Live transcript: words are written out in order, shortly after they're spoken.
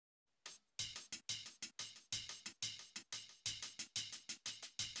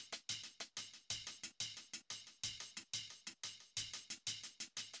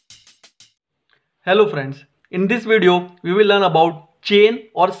Hello friends, in this video we will learn about chain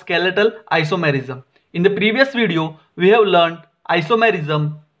or skeletal isomerism. In the previous video we have learned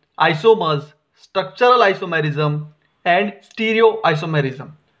isomerism, isomers, structural isomerism and stereoisomerism.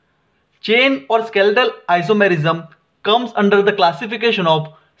 Chain or skeletal isomerism comes under the classification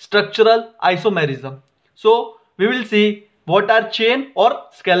of structural isomerism. So we will see what are chain or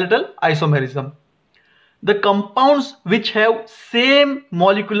skeletal isomerism. The compounds which have same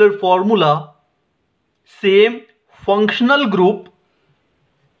molecular formula, same functional group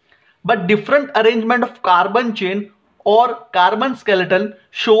but different arrangement of carbon chain or carbon skeleton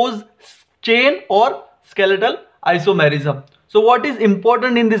shows chain or skeletal isomerism. So what is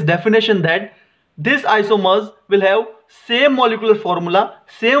important in this definition that these isomers will have same molecular formula,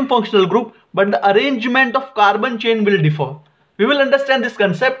 same functional group, but the arrangement of carbon chain will differ. We will understand this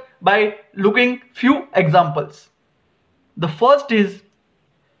concept by looking few examples. The first is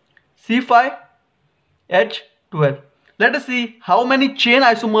C5H12. Let us see how many chain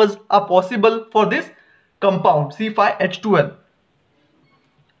isomers are possible for this compound C5H12.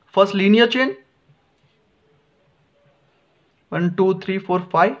 First linear chain 1, 2, 3, 4,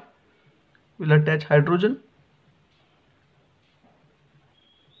 5 will attach hydrogen.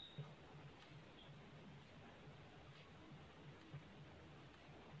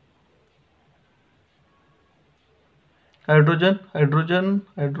 Hydrogen, hydrogen,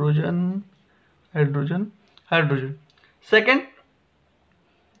 hydrogen, hydrogen, hydrogen. Second,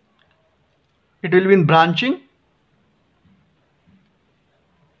 it will be in branching.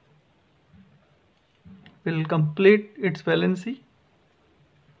 Will complete its valency.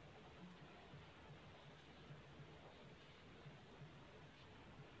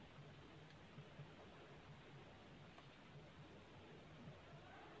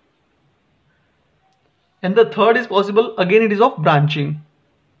 And the third is possible, again it is of branching.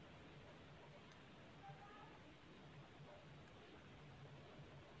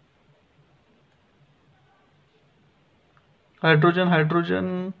 Hydrogen,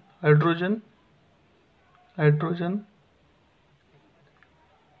 hydrogen, hydrogen, hydrogen,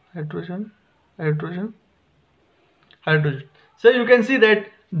 hydrogen, hydrogen, hydrogen. So you can see that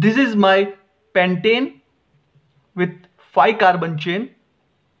this is my pentane with 5 carbon chain.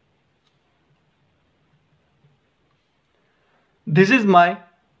 This is my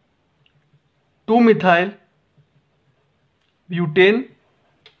 2-methyl butane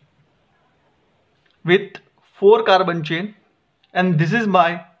with 4 carbon chain, and this is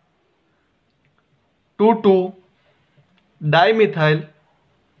my 2,2-dimethyl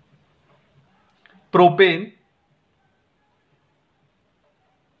propane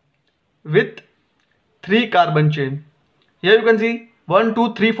with 3 carbon chain. Here you can see 1,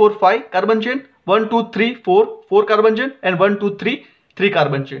 2, 3, 4, 5 carbon chain, 1, 2, 3, 4, 4 carbon chain, and 1, 2, 3, 3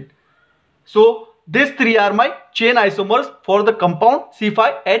 carbon chain. So these three are my chain isomers for the compound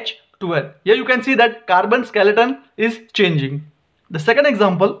C5H12. Here you can see that carbon skeleton is changing. The second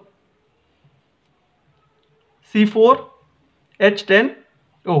example,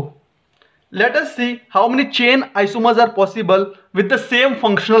 C4H10O. Let us see how many chain isomers are possible with the same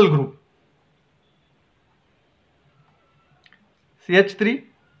functional group. CH3,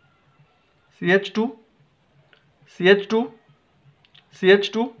 CH2, CH2,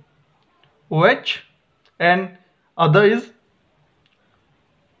 CH2, OH, and other is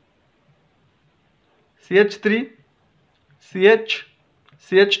CH3, CH,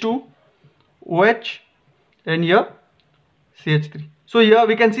 CH2, OH, and here CH3. So here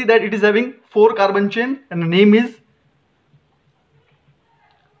we can see that it is having 4 carbon chain and the name is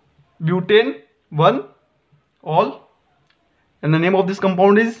butane 1 all, and the name of this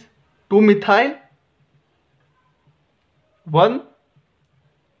compound is 2-methyl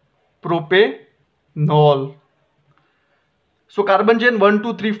 1-propanol. So carbon chain 1,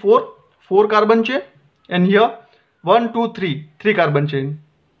 2, 3, 4, 4 carbon chain, and here 1, 2, 3, 3 carbon chain.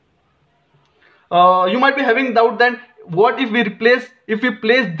 You might be having doubt then what if we place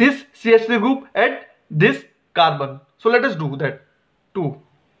this CH3 group at this carbon. So let us do that too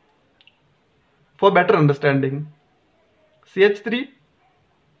for better understanding. CH3,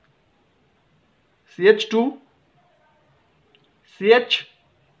 CH2, CH,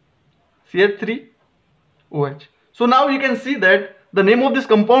 CH3, OH. So now you can see that the name of this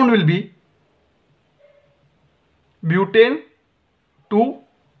compound will be butane 2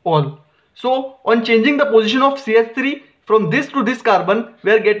 all. So on changing the position of CH3 from this to this carbon,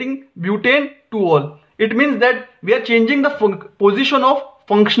 we are getting butane 2 all. It means that we are changing the position of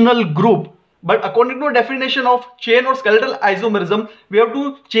functional group. But according to definition of chain or skeletal isomerism, we have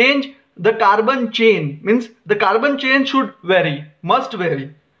to change the carbon chain. Means the carbon chain should vary, must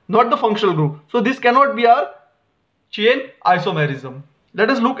vary. not the functional group. So this cannot be our chain isomerism. Let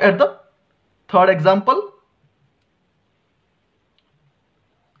us look at the third example.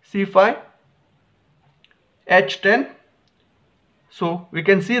 C5 H10. So we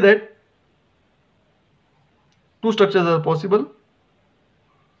can see that two structures are possible.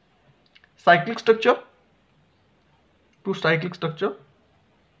 Cyclic structure, two cyclic structure.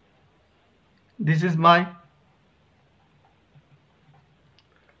 This is my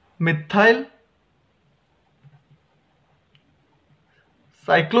methyl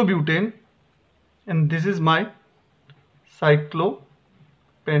cyclobutane and this is my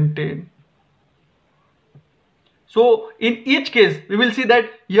cyclopentane. So in each case we will see that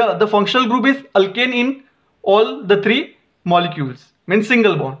here the functional group is alkane in all the three molecules, means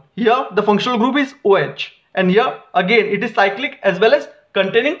single bond. Here the functional group is OH and here again it is cyclic as well as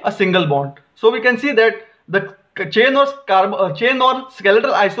containing a single bond. So we can see that the chain or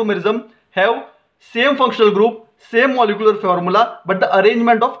skeletal isomerism have same functional group, same molecular formula, but the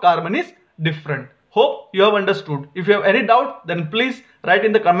arrangement of carbon is different. Hope you have understood. If you have any doubt, then please write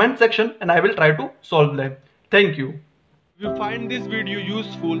in the comment section and I will try to solve them. Thank you. If you find this video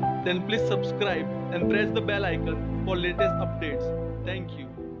useful, then please subscribe and press the bell icon for latest updates. Thank you.